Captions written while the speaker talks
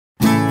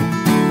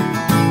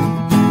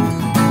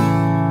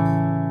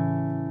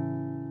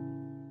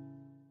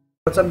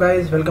What's up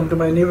guys, welcome to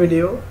my new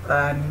video,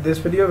 and in this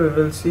video we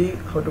will see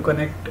how to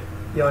connect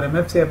your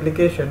MFC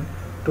application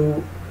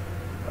to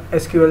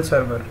SQL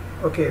Server.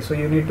 Okay, so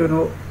you need to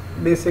know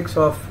basics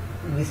of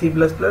VC++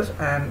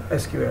 and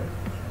SQL.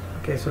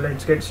 Okay, so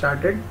let's get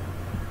started.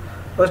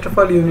 First of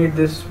all, you need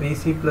this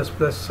VC++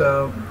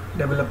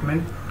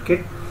 development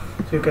kit.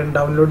 So you can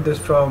download this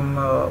from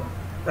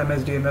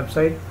MSDN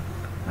website,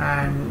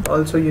 and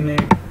also you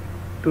need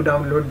to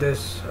download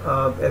this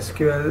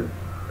SQL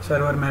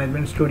Server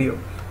Management Studio,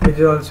 which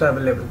is also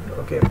available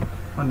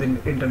on the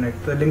internet.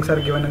 The links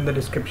are given in the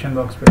description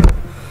box below.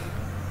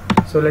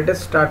 So let us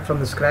start from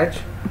the scratch.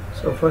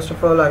 So first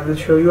of all, I will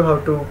show you how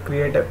to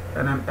create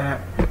an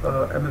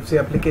MFC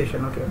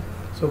application. Okay,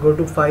 so go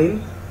to File,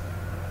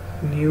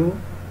 New,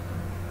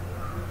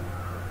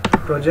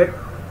 Project,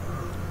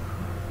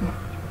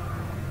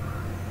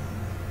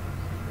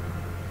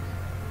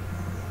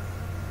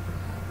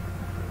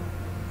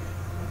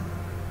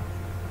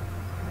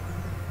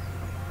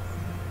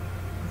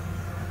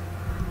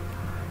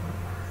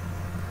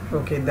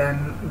 okay, then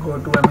go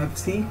to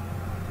MFC,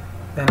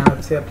 then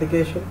MFC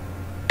application,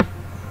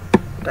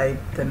 type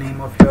the name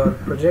of your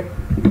project,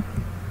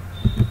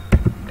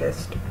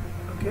 test,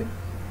 okay,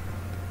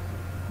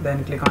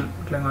 then click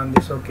on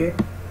this, okay,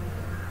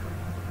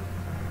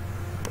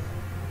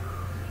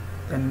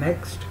 then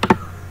next,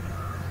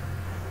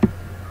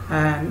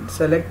 and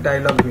select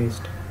dialog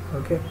based,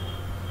 okay,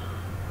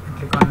 and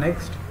click on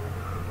next,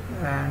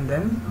 and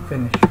then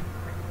finish.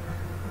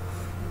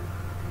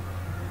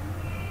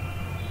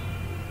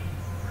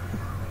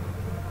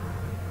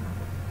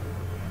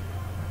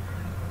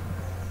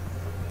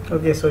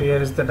 Okay, so here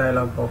is the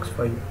dialog box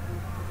for you.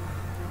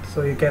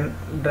 So you can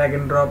drag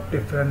and drop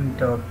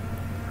different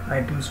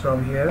items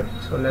from here.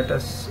 So let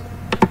us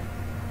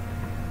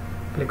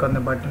click on the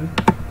button.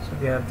 So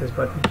we have this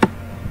button,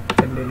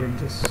 then delete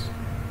this.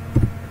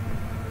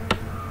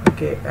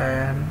 Okay,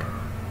 and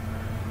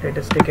let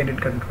us take edit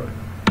control.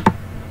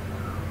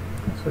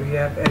 So we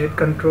have edit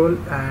control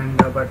and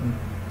a button,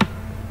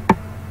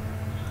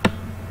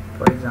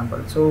 for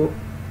example. So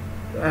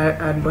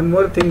and one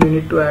more thing, you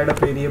need to add a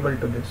variable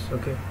to this.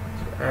 Okay,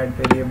 so add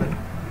variable.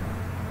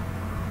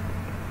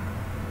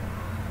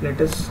 Let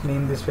us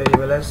name this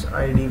variable as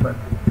id1.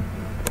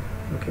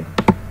 Okay,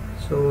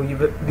 so we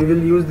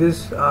will use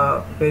this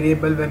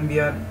variable when we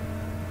are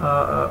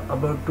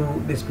about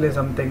to display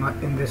something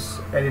in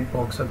this edit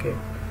box, okay,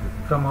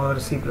 from our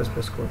C++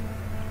 code.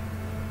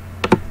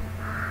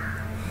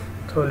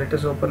 So let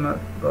us open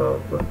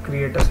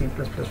create a C++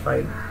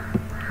 file,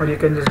 or you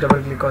can just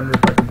double click on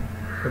this button.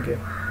 Okay,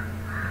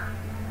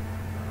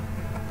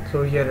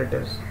 so here it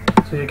is.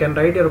 So you can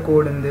write your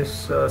code in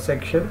this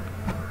section,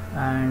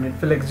 and it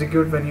will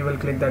execute when you will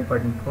click that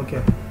button.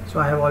 Okay, so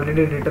I have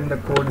already written the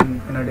code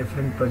in a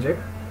different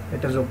project.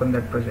 Let us open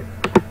that project.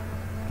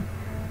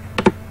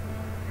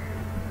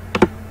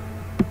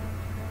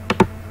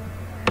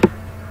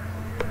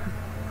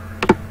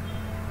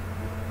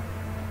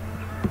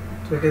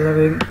 So it is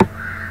having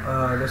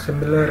the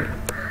similar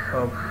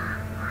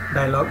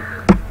dialog,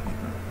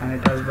 and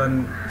it has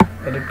one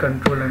edit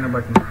control and a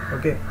button.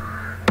 Okay,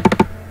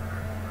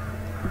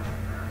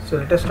 so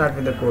let us start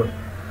with the code.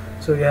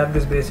 So we have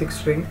this basic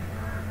string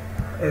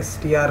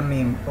str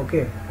name,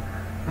 okay,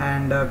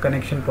 and a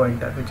connection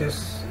pointer which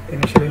is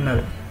initially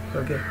null.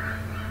 Okay,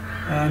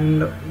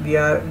 and we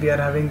are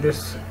having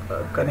this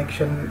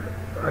connection,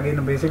 again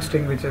a basic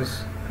string which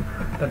is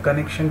the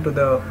connection to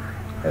the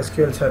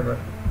SQL server.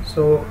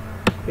 So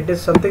it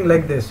is something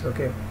like this.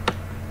 Okay,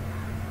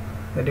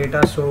 the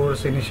data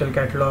source, initial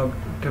catalog,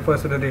 it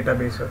refers to the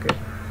database. Okay,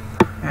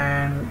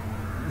 and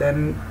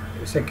then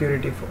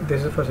security,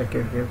 this is for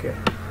security. Okay,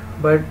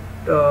 but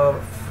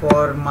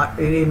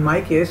in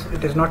my case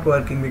it is not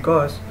working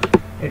because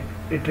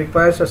it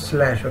requires a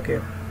slash. Okay,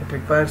 it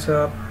requires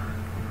a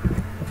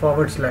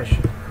forward slash,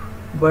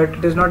 but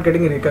it is not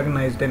getting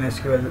recognized in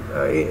SQL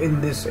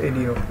in this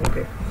ADO.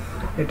 Okay,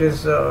 it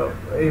is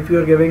if you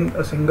are giving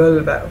a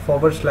single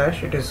forward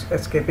slash, it is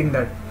escaping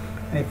that,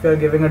 and if you are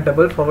giving a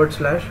double forward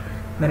slash,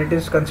 then it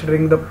is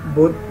considering the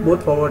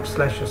both forward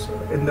slashes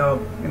in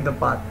the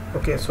path.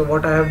 Okay, so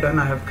what I have done,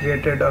 I have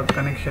created a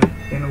connection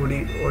in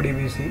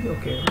ODBC.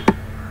 Okay,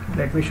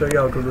 let me show you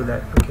how to do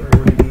that. Okay,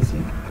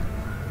 ODBC,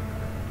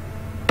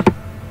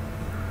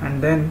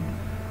 and then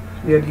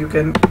here you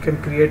can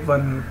create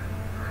one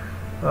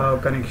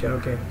connection.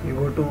 Okay, you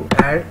go to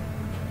add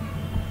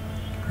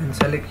and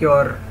select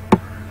your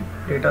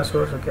data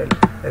source. Okay,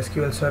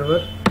 SQL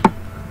server,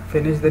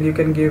 finish. Then you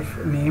can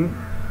give name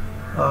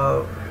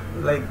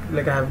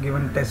like I have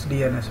given test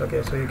DNS.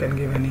 Okay, so you can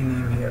give any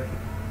name here.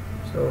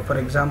 So for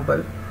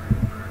example,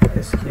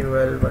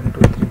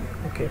 SQL123.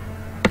 Okay,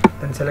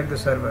 then select the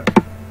server.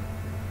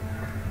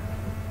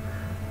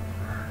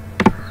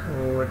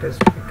 So it is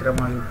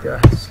Vikramaditya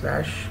 /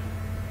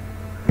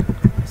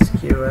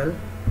 SQL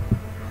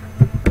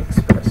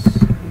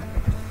Express.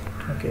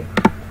 Okay,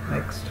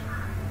 next.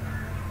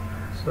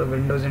 So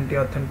Windows NT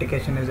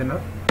authentication is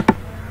enough.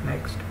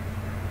 Next.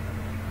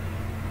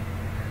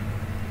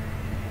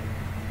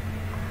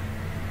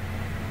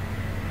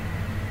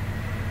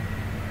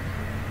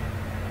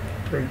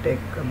 will take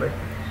a bit.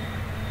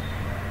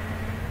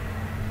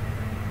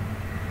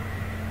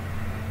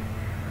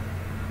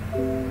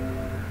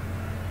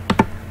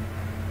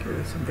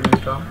 Okay, something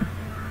is wrong.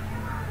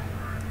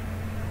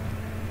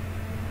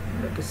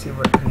 Let us see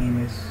what the name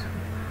is.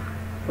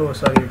 Oh,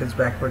 sorry, it is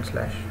backward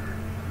slash.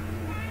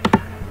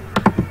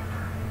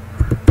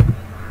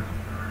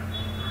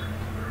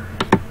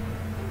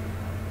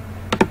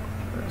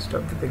 Rest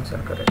of the things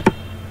are correct.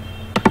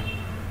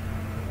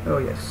 Oh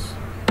yes.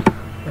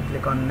 Then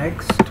click on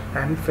next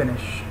and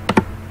finish.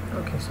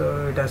 Okay,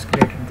 so it has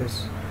created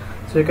this.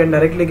 So you can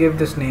directly give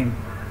this name.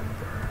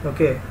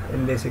 Okay,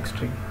 in basic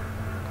string.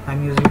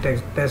 I'm using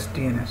test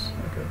DNS.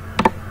 Okay.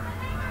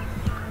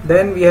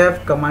 Then we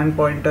have command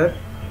pointer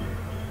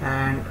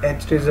and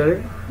h result,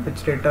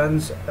 which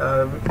returns.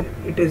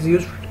 It is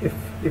used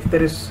if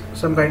there is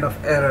some kind of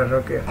error.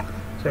 Okay,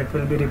 so it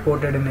will be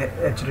reported in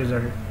h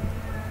result.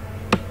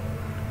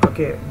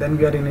 Okay, then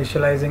we are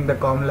initializing the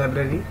com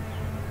library,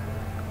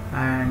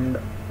 and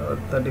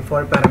the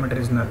default parameter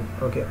is null.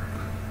 Okay,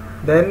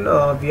 then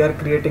we are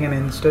creating an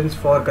instance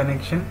for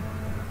connection.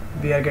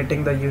 We are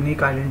getting the unique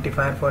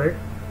identifier for it,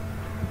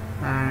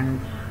 and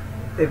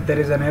if there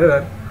is an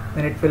error,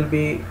 then it will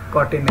be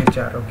caught in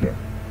HR. Okay,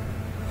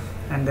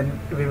 and then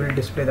we will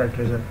display that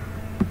result.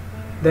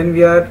 Then we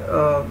have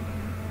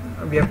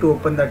to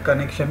open that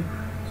connection,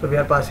 so we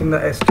are passing the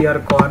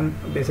strcon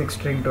basic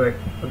string to it.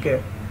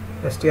 Okay,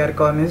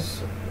 strcon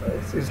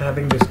is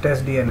having this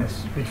test DNS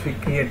which we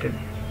created.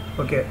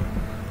 Okay,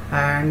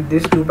 and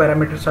these two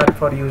parameters are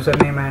for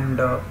username and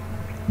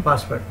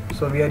password.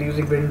 So we are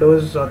using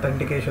Windows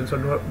authentication, so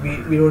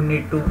we don't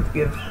need to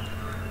give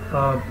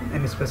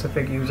any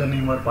specific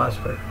username or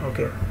password.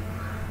 Okay,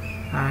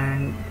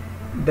 and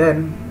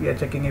then we are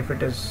checking if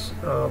it is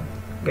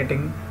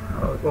getting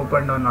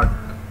opened or not.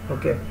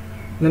 Okay,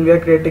 then we are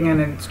creating an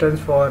instance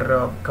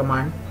for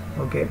command.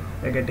 Okay,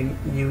 we are getting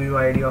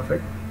UUID of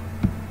it,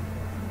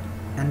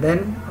 and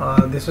then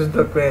this is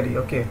the query.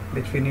 Okay,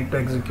 which we need to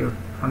execute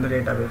on the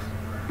database,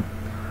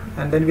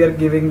 and then we are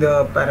giving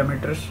the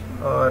parameters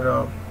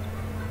or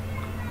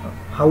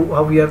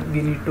how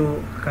we need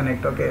to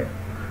connect. Okay,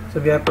 so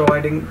we are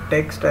providing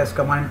text as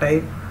command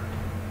type.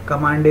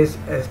 Command is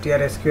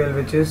STR_SQL,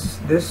 which is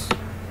this,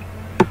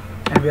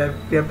 and we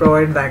are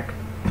providing that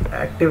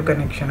active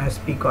connection as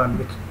pcon,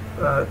 which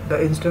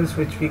the instance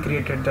which we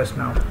created just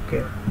now.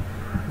 Okay,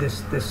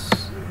 this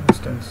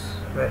instance,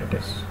 where it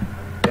is,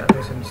 yeah,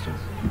 this instance.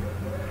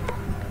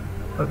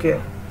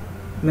 Okay,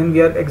 then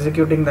we are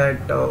executing that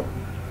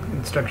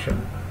instruction.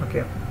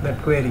 Okay,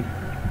 that query,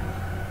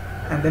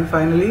 and then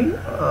finally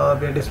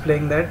we are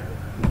displaying that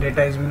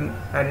data has been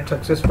added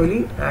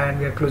successfully, and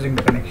we are closing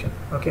the connection.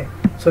 Okay,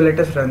 so let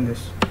us run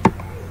this.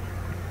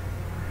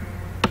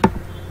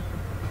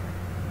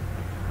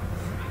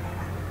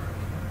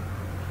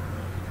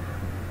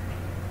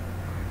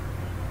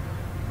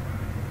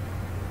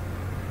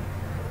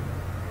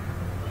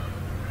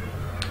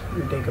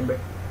 It will take a bit.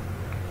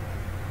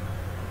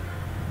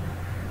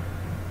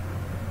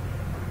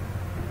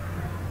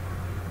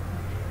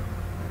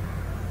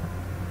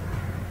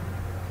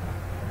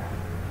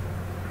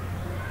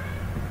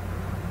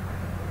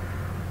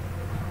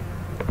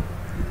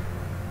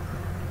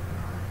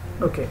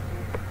 Okay,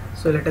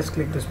 so let us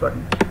click this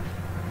button.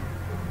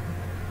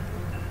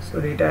 So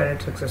data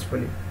added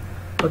successfully.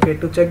 Okay,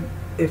 to check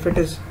if it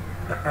is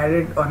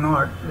added or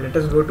not, let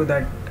us go to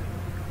that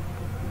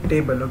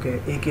table.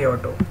 Okay, AK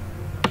auto,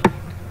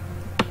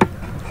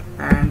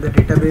 and the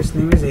database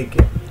name is AK.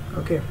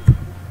 Okay,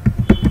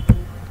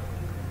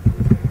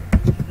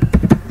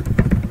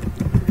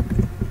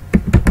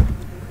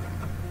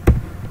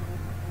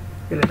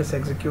 let us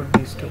execute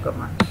these two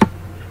commands.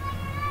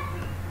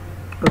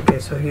 Okay,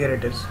 so here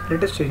it is.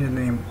 Let us change the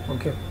name.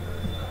 Okay,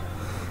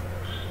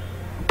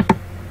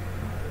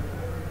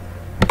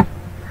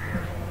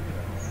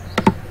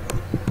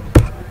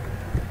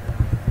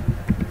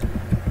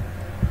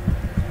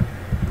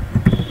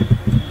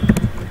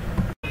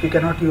 we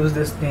cannot use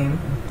this name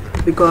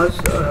because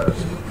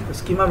the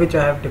schema which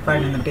I have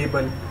defined in the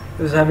table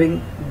is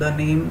having the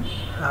name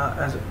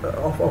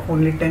of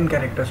only 10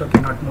 characters.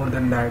 Okay, not more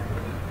than that,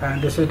 and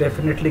this is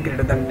definitely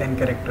greater than 10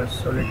 characters.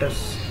 So let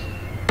us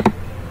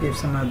give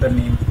some other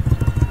name.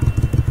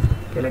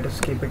 Okay, let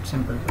us keep it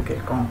simple. Okay,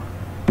 comma,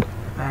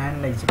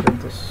 and execute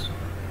this.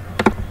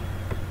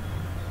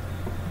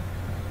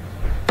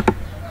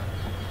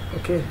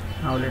 Okay,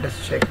 now let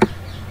us check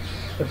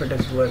if it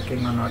is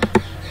working or not.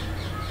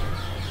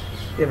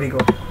 Here we go.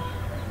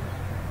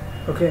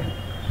 Okay,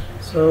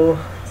 so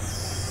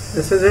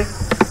this is it.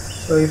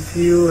 So if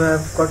you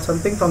have got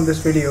something from this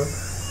video,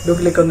 do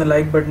click on the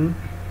like button,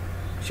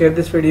 share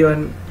this video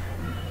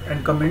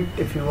and comment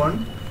if you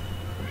want,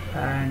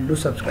 and do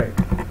subscribe.